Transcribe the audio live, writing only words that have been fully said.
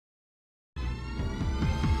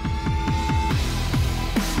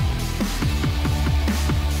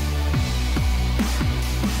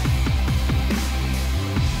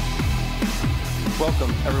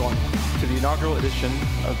inaugural edition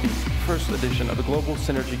of the first edition of the Global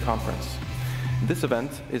Synergy Conference. This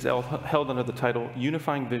event is held under the title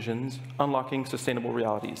Unifying Visions, Unlocking Sustainable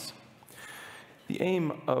Realities. The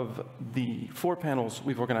aim of the 4 panels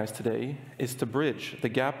we've organized today is to bridge the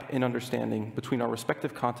gap in understanding between our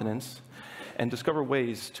respective continents and discover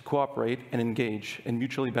ways to cooperate and engage in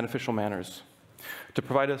mutually beneficial manners, to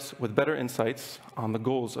provide us with better insights on the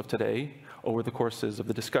goals of today over the courses of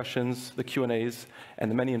the discussions, the Q&As, and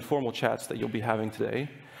the many informal chats that you'll be having today.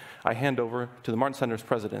 I hand over to the Martens Center's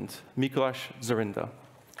President, Mikulas Dzurinda.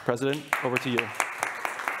 President, over to you.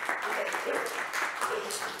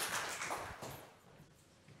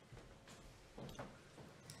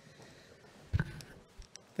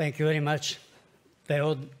 Thank you very much,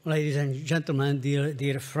 ladies and gentlemen,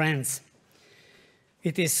 dear friends.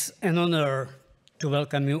 It is an honor to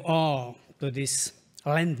welcome you all to this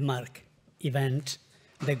landmark event,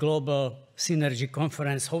 the Global Synergy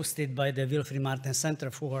Conference hosted by the Wilfried Martens Center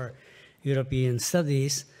for European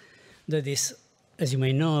Studies. That is, as you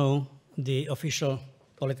may know, the official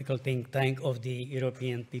political think tank of the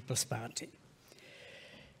European People's Party.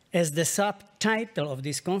 As the subtitle of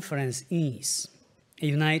this conference is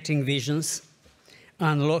Uniting Visions,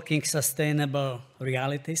 Unlocking Sustainable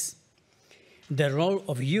Realities, the role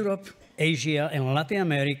of Europe, Asia, and Latin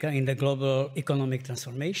America in the global economic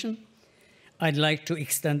transformation, I'd like to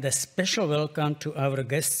extend a special welcome to our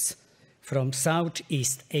guests from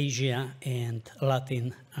Southeast Asia and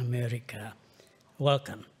Latin America.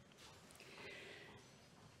 Welcome.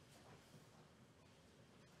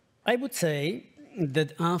 I would say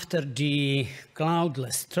that after the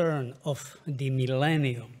cloudless turn of the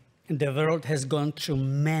millennium, the world has gone through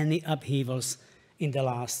many upheavals in the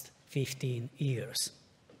last 15 years.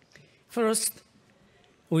 First,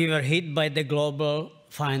 we were hit by the global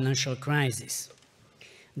financial crisis,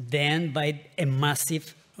 then by a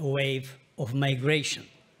massive wave of migration.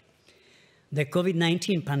 The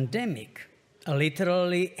COVID-19 pandemic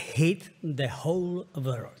literally hit the whole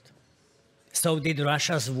world. So did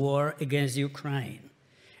Russia's war against Ukraine,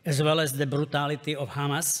 as well as the brutality of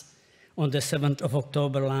Hamas on the 7th of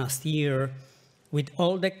October last year, with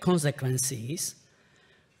all the consequences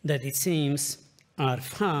that it seems are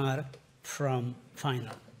far from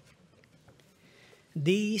final.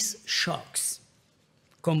 These shocks,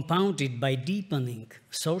 compounded by deepening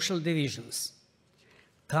social divisions,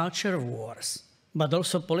 culture wars, but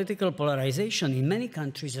also political polarization in many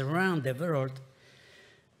countries around the world,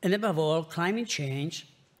 and above all, climate change,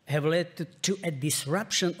 have led to a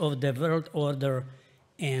disruption of the world order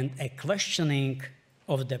and a questioning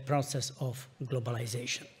of the process of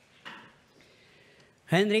globalization.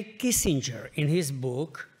 Henry Kissinger, in his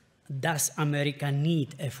book, Does America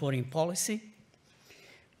Need a Foreign Policy?,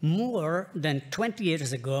 more than 20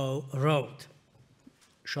 years ago wrote,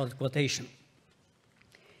 short quotation,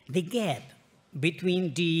 "The gap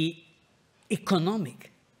between the economic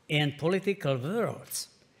and political worlds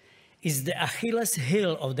is the Achilles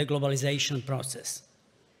heel of the globalization process.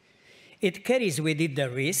 It carries with it the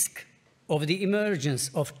risk of the emergence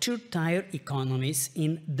of two-tier economies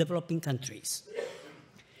in developing countries.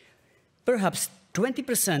 Perhaps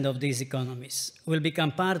 20% of these economies will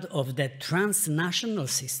become part of the transnational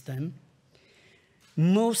system,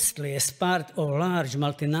 mostly as part of large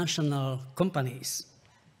multinational companies.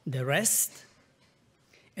 The rest,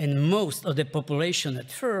 and most of the population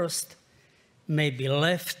at first, may be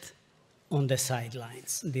left on the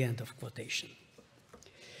sidelines," the end of quotation.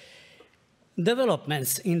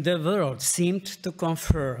 Developments in the world seemed to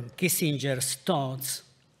confirm Kissinger's thoughts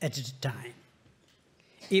at the time.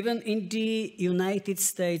 Even in the United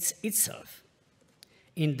States itself,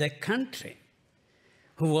 in the country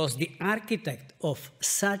who was the architect of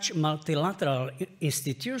such multilateral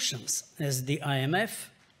institutions as the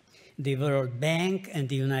IMF, the World Bank, and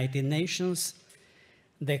the United Nations,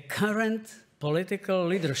 the current political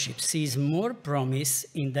leadership sees more promise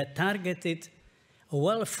in the targeted,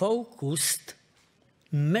 well-focused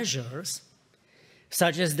measures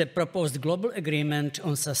such as the proposed global agreement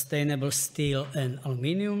on sustainable steel and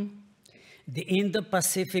aluminum, the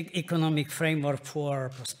Indo-Pacific Economic Framework for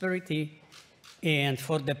Prosperity, and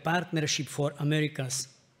for the Partnership for America's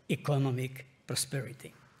Economic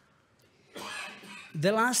Prosperity.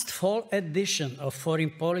 The last fall edition of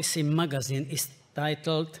Foreign Policy magazine is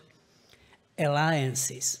titled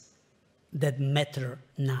Alliances That Matter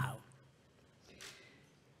Now.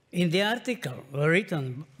 In the article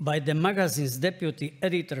written by the magazine's deputy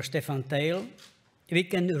editor, Stefan Theil, we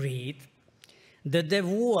can read that the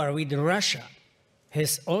war with Russia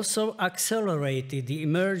has also accelerated the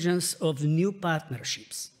emergence of new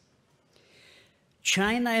partnerships.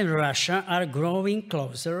 China and Russia are growing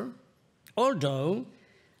closer, although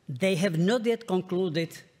they have not yet concluded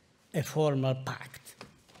a formal pact.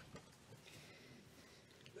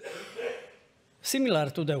 Similar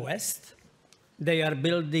to the West, they are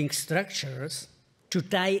building structures to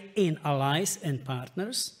tie in allies and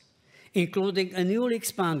partners, including a newly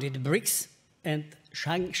expanded BRICS and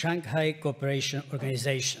Shanghai Cooperation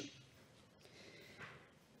Organization.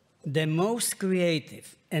 The most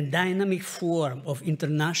creative and dynamic form of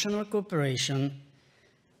international cooperation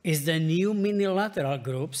is the new minilateral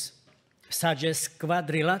groups, such as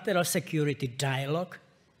Quadrilateral Security Dialogue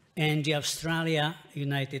and the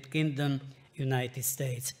Australia-United Kingdom-United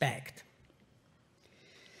States Pact.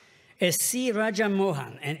 As C. Raja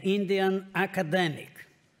Mohan, an Indian academic,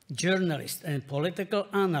 journalist, and political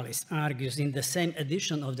analyst, argues in the same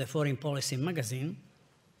edition of the Foreign Policy magazine,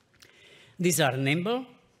 these are nimble,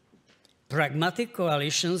 pragmatic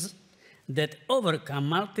coalitions that overcome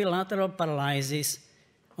multilateral paralysis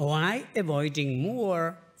while avoiding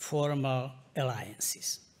more formal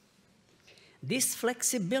alliances. This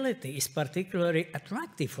flexibility is particularly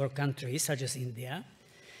attractive for countries such as India,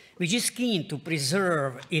 which is keen to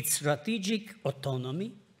preserve its strategic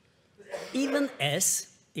autonomy, even as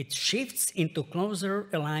it shifts into closer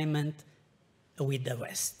alignment with the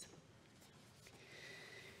West.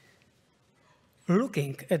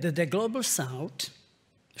 Looking at the global South,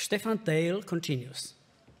 Stefan Thale continues.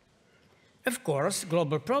 Of course,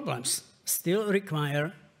 global problems still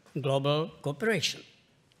require global cooperation.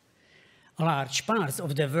 Large parts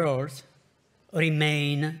of the world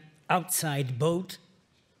remain outside both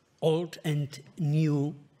old and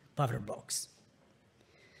new power blocks.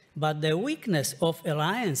 But the weakness of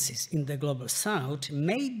alliances in the global South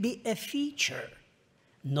may be a feature,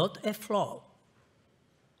 not a flaw.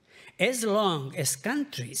 As long as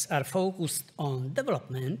countries are focused on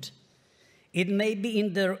development, it may be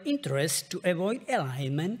in their interest to avoid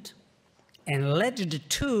alignment and let the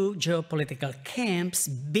two geopolitical camps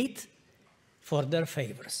bid for their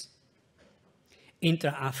favors.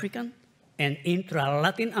 Intra-African and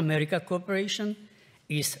intra-Latin America cooperation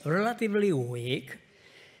is relatively weak,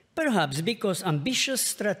 perhaps because ambitious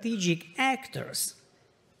strategic actors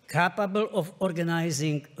capable of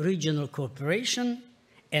organizing regional cooperation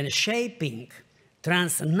and shaping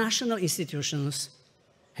transnational institutions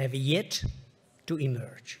have yet to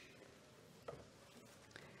emerge.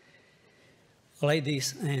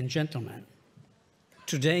 Ladies and gentlemen,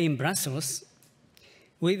 today in Brussels,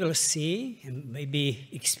 we will see and maybe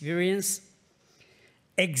experience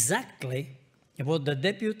exactly what the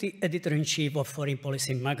Deputy Editor-in-Chief of Foreign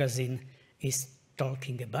Policy magazine is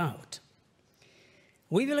talking about.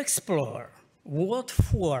 We will explore what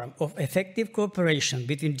form of effective cooperation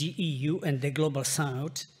between the EU and the Global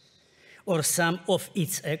South, or some of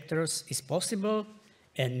its actors, is possible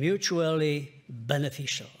and mutually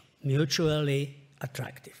beneficial, mutually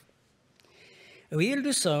attractive. We will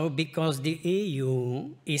do so because the EU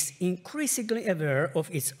is increasingly aware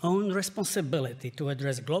of its own responsibility to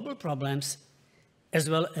address global problems as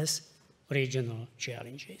well as regional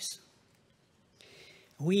challenges.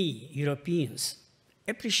 We, Europeans,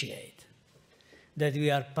 appreciate that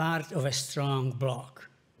we are part of a strong bloc,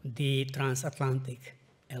 the Transatlantic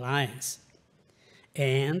Alliance,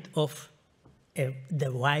 and of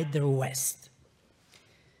the wider West.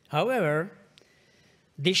 However,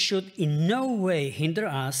 this should in no way hinder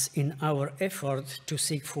us in our effort to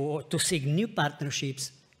seek new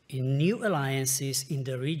partnerships in new alliances in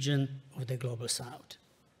the region of the Global South.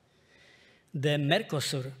 The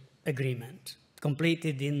Mercosur Agreement,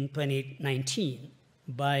 completed in 2019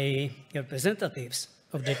 by representatives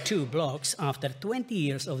of the two blocs after 20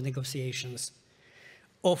 years of negotiations,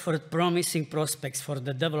 offered promising prospects for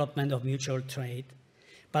the development of mutual trade,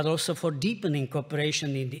 but also for deepening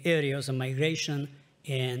cooperation in the areas of migration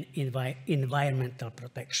and environmental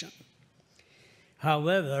protection.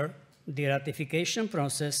 However, the ratification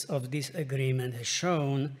process of this agreement has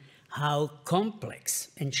shown how complex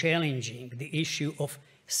and challenging the issue of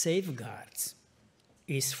safeguards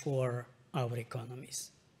is for our economies.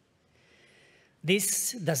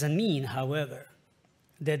 This doesn't mean, however,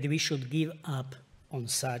 that we should give up on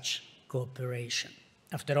such cooperation.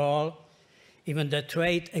 After all, even the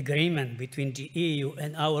trade agreement between the EU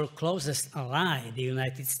and our closest ally, the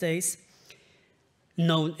United States,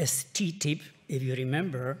 known as TTIP, if you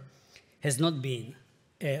remember, has not been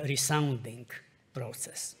a resounding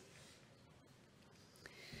process.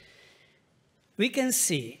 We can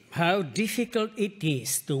see how difficult it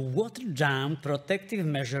is to water down protective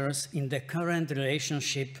measures in the current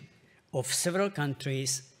relationship of several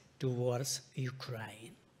countries towards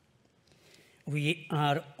Ukraine. We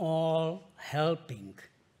are all helping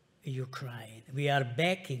Ukraine. We are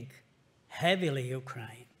backing heavily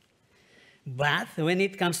Ukraine. But when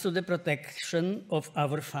it comes to the protection of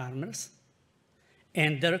our farmers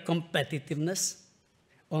and their competitiveness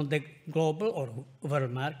on the global or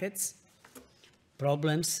world markets,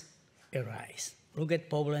 problems arise. Look at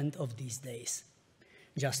Poland of these days,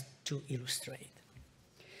 just to illustrate.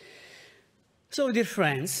 So, dear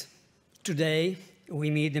friends, today we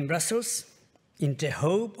meet in Brussels in the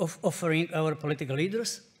hope of offering our political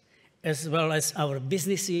leaders, as well as our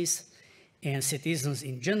businesses and citizens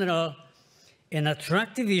in general, an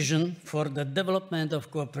attractive vision for the development of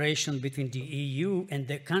cooperation between the EU and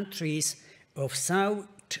the countries of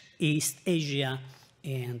Southeast Asia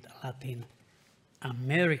and Latin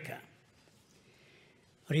America.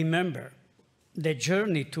 Remember, the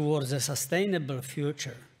journey towards a sustainable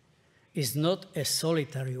future is not a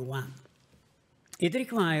solitary one. It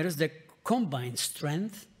requires the combined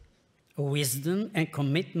strength, wisdom, and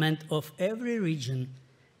commitment of every region,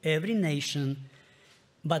 every nation,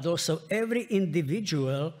 but also every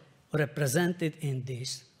individual represented in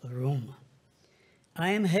this room.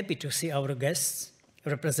 I am happy to see our guests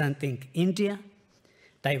representing India,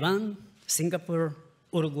 Taiwan, Singapore,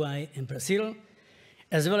 Uruguay, and Brazil,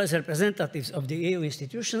 as well as representatives of the EU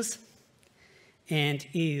institutions and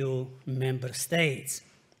EU member states.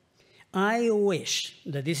 I wish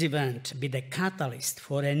that this event be the catalyst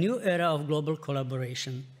for a new era of global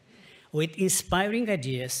collaboration with inspiring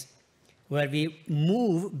ideas where we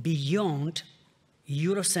move beyond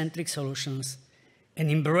Eurocentric solutions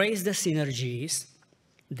and embrace the synergies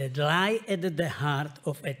that lie at the heart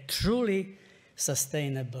of a truly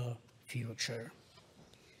sustainable future.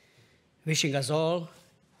 Wishing us all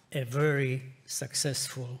a very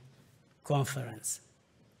successful conference.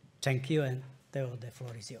 Thank you, and Theo, the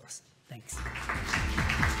floor is yours. Thanks.